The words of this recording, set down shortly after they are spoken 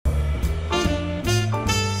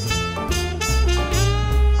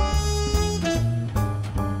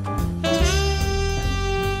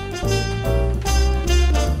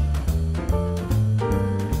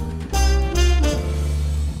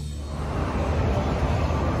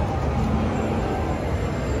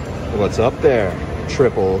What's up there?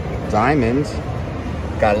 Triple diamond.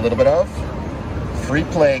 Got a little bit of free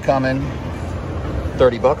play coming.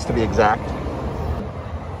 30 bucks to be exact.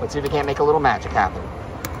 Let's see if we can't make a little magic happen.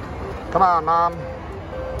 Come on, Mom.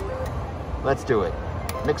 Let's do it.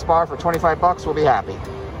 Mixed bar for 25 bucks, we'll be happy.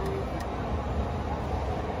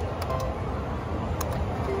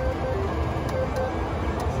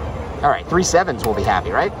 All right, 3 sevens, we'll be happy,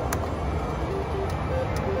 right?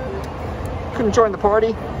 Couldn't join the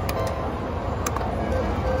party.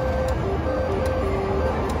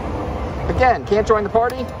 Again, can't join the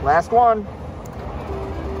party. Last one.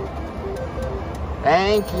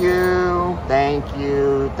 Thank you, thank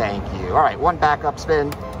you, thank you. All right, one backup spin.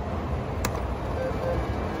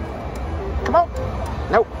 Come on.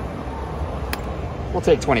 Nope. We'll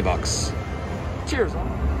take 20 bucks. Cheers.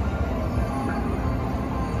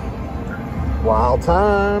 Wild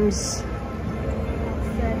times.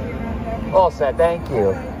 All set, thank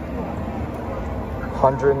you.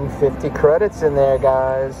 150 credits in there,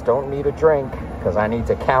 guys. Don't need a drink because I need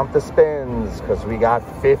to count the spins because we got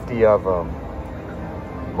 50 of them.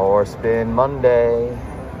 More spin Monday.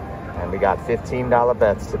 And we got $15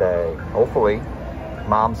 bets today. Hopefully,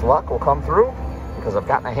 Mom's luck will come through because I've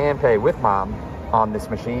gotten a hand pay with Mom on this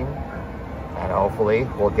machine. And hopefully,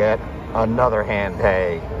 we'll get another hand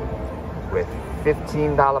pay with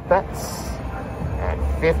 $15 bets and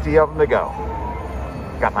 50 of them to go.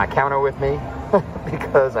 Got my counter with me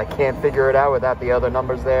because I can't figure it out without the other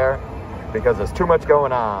numbers there because there's too much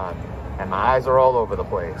going on and my eyes are all over the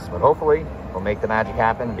place. But hopefully we'll make the magic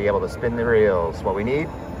happen and be able to spin the reels. What we need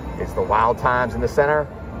is the wild times in the center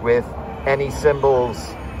with any symbols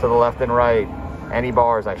to the left and right, any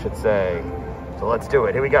bars I should say. So let's do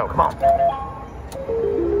it. Here we go. Come on.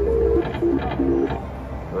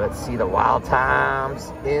 Let's see the wild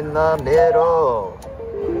times in the middle.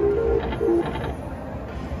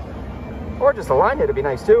 Or just a line hit would be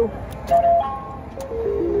nice too.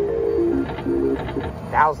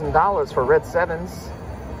 $1,000 for red sevens.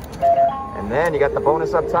 And then you got the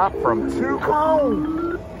bonus up top from 2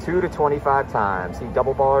 cone. 2 to 25 times. See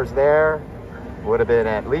double bars there. Would have been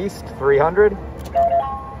at least 300.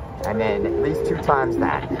 And then at least 2 times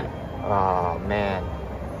that. Oh man.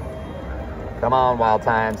 Come on, wild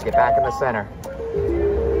times, get back in the center.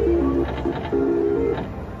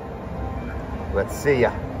 Let's see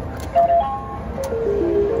ya.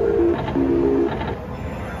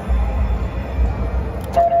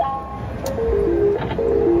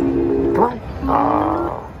 Come on.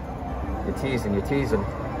 Oh, you're teasing, you're teasing.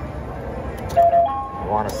 I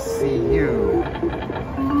want to see you.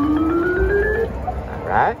 All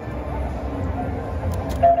right.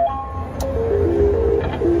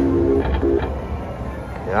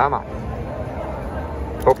 Come on.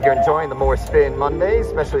 Hope you're enjoying the More Spin Mondays,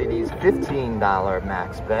 especially these $15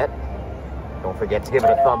 max bet. Don't forget to give it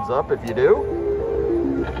a thumbs up if you do.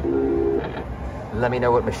 Let me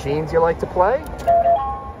know what machines you like to play.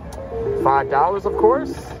 $5, of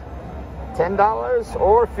course. $10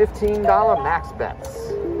 or $15 max bets.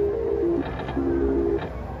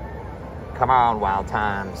 Come on, wild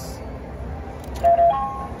times.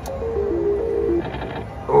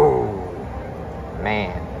 Ooh.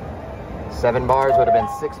 Man, 7 bars would have been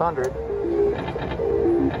 600.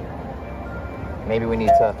 Maybe we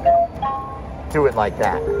need to do it like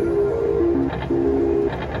that.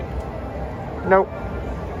 Nope.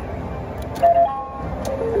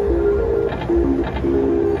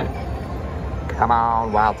 Come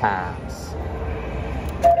on, wild times.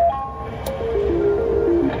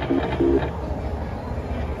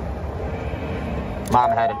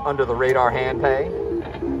 Mom had an under the radar hand pay.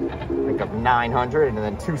 Of 900 and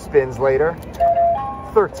then 2 spins later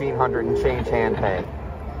 1,300 and change hand pay.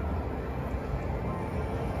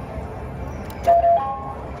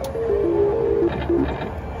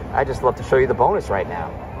 I just love to show you the bonus right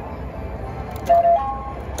now.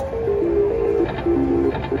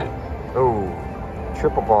 Oh,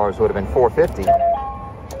 triple bars would have been 450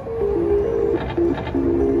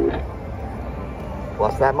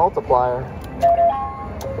 plus that multiplier.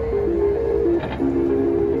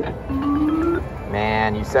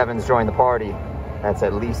 Man, you sevens join the party. That's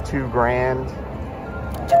at least 2 grand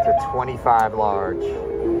to 25 large.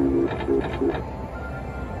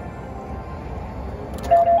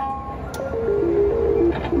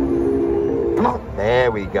 Come on.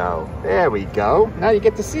 There we go. There we go. Now you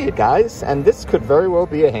get to see it, guys. And this could very well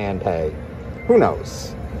be a hand pay. Who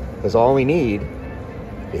knows? Because all we need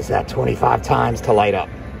is that 25 times to light up.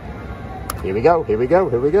 Here we go. Here we go.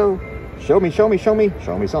 Here we go. Show me, show me, show me.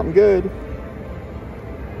 Show me something good.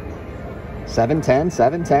 710,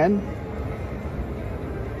 710.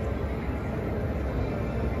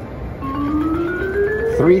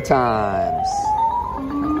 3 times.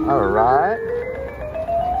 All right.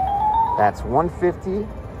 That's 150.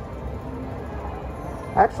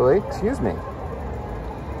 Actually, excuse me.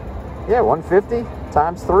 Yeah, 150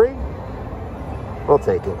 times 3. We'll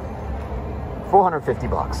take it. 450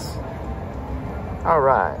 bucks. All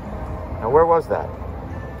right. Now, where was that?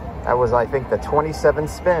 That was, I think, the 27th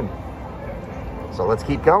spin. So let's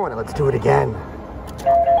keep going and let's do it again.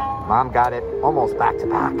 Mom got it almost back to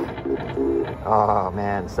back. Oh,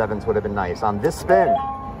 man, 7s would have been nice on this spin.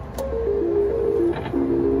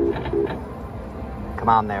 Come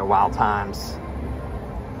on there, Wild Times.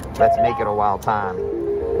 Let's make it a wild time.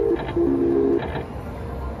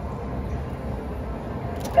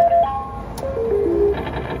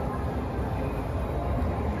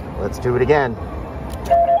 Let's do it again.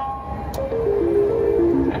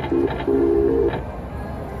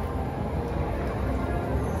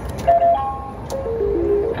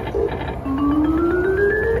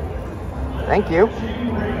 Thank you.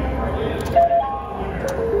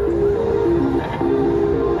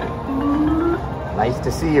 Nice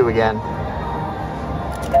to see you again.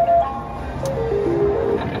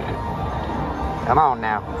 Come on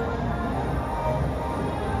now.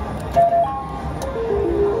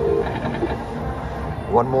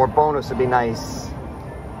 One more bonus would be nice.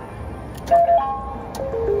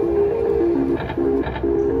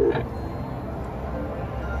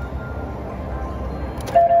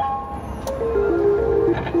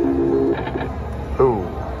 Ooh.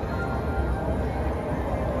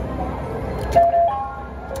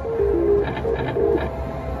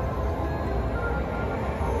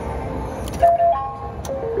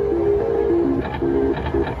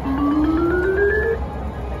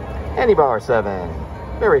 Any bar 7.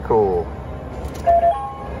 Very cool.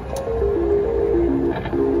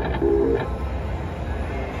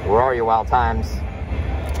 Where are you, Wild Times?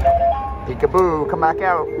 Peekaboo, come back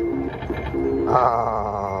out.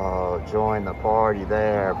 Oh, join the party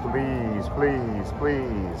there. Please, please,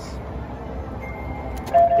 please.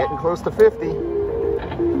 Getting close to 50.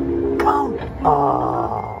 Come.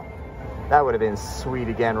 Oh, that would have been sweet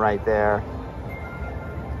again right there.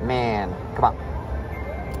 Man, come on.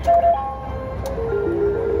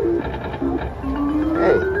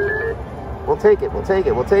 Hey, we'll take it, we'll take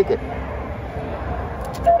it, we'll take it.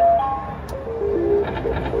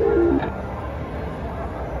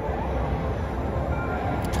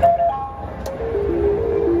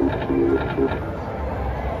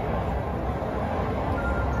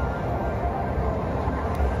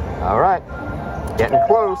 All right, getting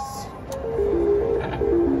close.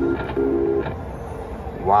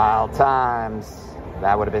 Wild Times.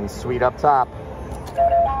 That would have been sweet up top.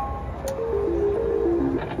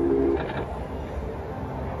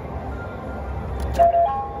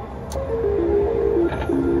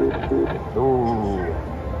 Ooh.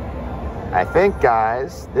 I think,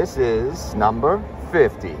 guys, this is number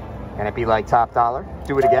 50. Can it be like top dollar?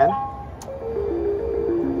 Do it again.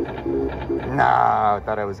 No, I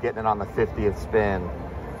thought I was getting it on the 50th spin.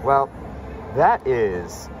 Well, that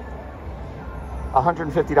is a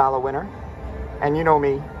 $150 winner. And you know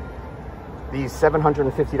me, these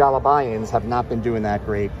 $750 buy-ins have not been doing that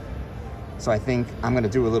great. So I think I'm going to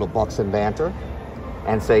do a little Bucks and Banter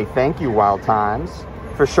and say thank you, Wild Times,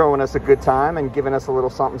 for showing us a good time and giving us a little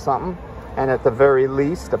something something. And at the very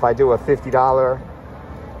least, if I do a $50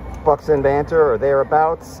 Bucks and Banter or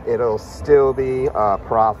thereabouts, it'll still be a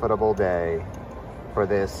profitable day for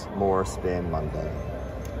this More Spin Monday.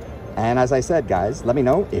 And as I said, guys, let me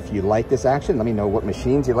know if you like this action. Let me know what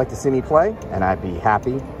machines you'd like to see me play, and I'd be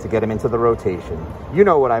happy to get them into the rotation. You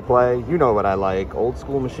know what I play. You know what I like. Old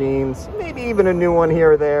school machines, maybe even a new one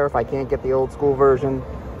here or there if I can't get the old school version,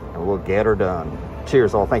 and we'll get her done.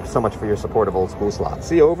 Cheers, all. Thank you so much for your support of old school slots.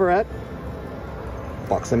 See you over at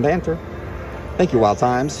Bucks and Banter. Thank you, Wild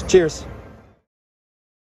Times. Cheers.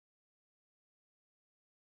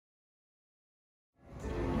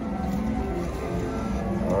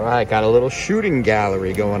 All right, got a little shooting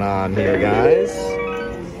gallery going on here, guys.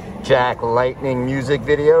 Jack Lightning music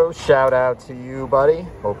video. Shout out to you, buddy.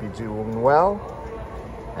 Hope you're doing well.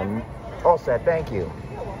 And also, thank you.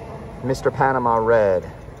 Mr. Panama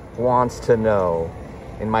Red wants to know,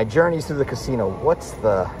 in my journeys through the casino, what's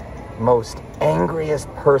the most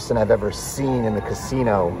angriest person I've ever seen in the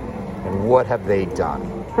casino, and what have they done?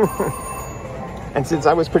 And since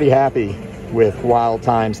I was pretty happy with Wild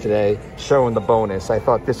Times today, showing the bonus, I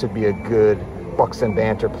thought this would be a good Bucks and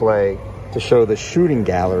Banter play to show the shooting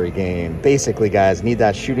gallery game. Basically, guys, need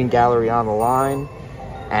that shooting gallery on the line,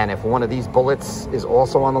 and if one of these bullets is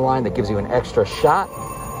also on the line, that gives you an extra shot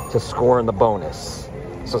to score in the bonus.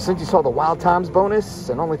 So since you saw the Wild Times bonus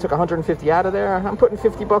and only took 150 out of there, I'm putting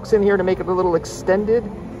 50 bucks in here to make it a little extended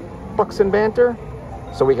Bucks and Banter,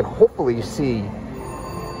 so we can hopefully see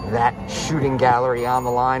that shooting gallery on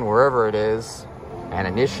the line, wherever it is, and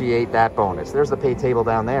initiate that bonus. There's the pay table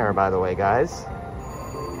down there, by the way, guys.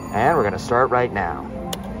 And we're gonna start right now.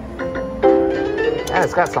 And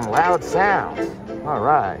it's got some loud sound. All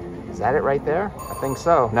right, is that it right there? I think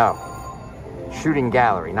so. No, shooting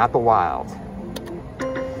gallery, not the wild.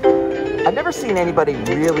 I've never seen anybody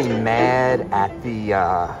really mad at the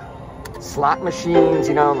slot machines,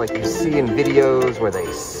 you know, like you see in videos where they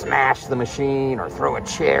smash the machine or throw a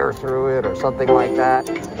chair through it or something like that.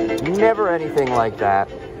 Never anything like that.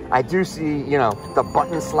 I do see, you know, the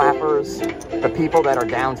button slappers, the people that are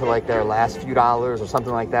down to like their last few dollars or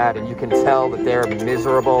something like that, and you can tell that they're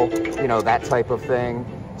miserable, you know, that type of thing.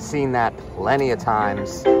 Seen that plenty of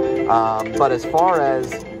times. But as far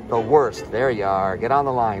as the worst, there you are, get on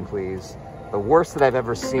the line, please. The worst that I've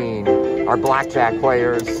ever seen are blackjack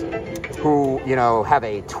players who, you know, have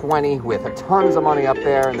a 20 with tons of money up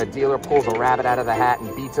there, and the dealer pulls a rabbit out of the hat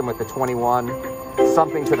and beats him with the 21.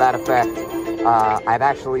 Something to that effect. I've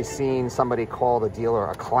actually seen somebody call the dealer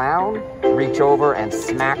a clown, reach over and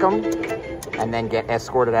smack him, and then get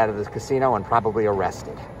escorted out of the casino and probably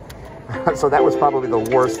arrested. So that was probably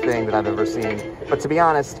the worst thing that I've ever seen. But to be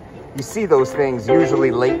honest, you see those things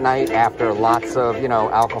usually late night after lots of, you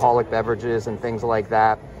know, alcoholic beverages and things like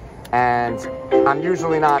that. And I'm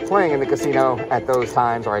usually not playing in the casino at those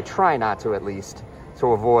times, or I try not to at least,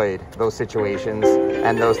 to avoid those situations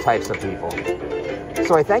and those types of people.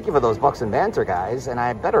 So I thank you for those Bucks and Banter, guys, and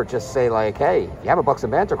I better just say, like, hey, if you have a Bucks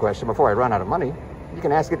and Banter question before I run out of money, you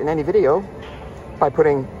can ask it in any video by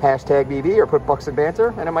putting hashtag BB or put Bucks and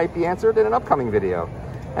Banter, and it might be answered in an upcoming video.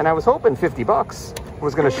 And I was hoping 50 bucks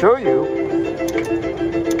was going to show you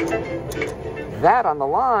that on the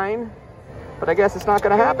line, but I guess it's not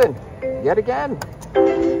going to happen yet again.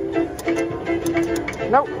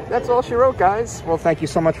 Nope, that's all she wrote, guys. Well, thank you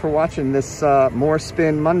so much for watching this More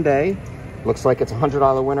Spin Monday. Looks like it's a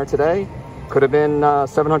 $100 winner today. Could have been a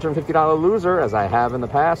 $750 loser, as I have in the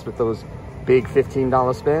past with those big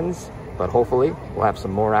 $15 spins. But hopefully, we'll have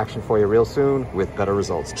some more action for you real soon with better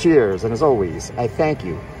results. Cheers, and as always, I thank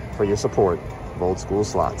you for your support of Old School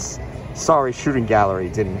Slots. Sorry Shooting Gallery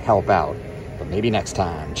didn't help out, but maybe next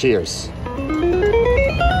time. Cheers.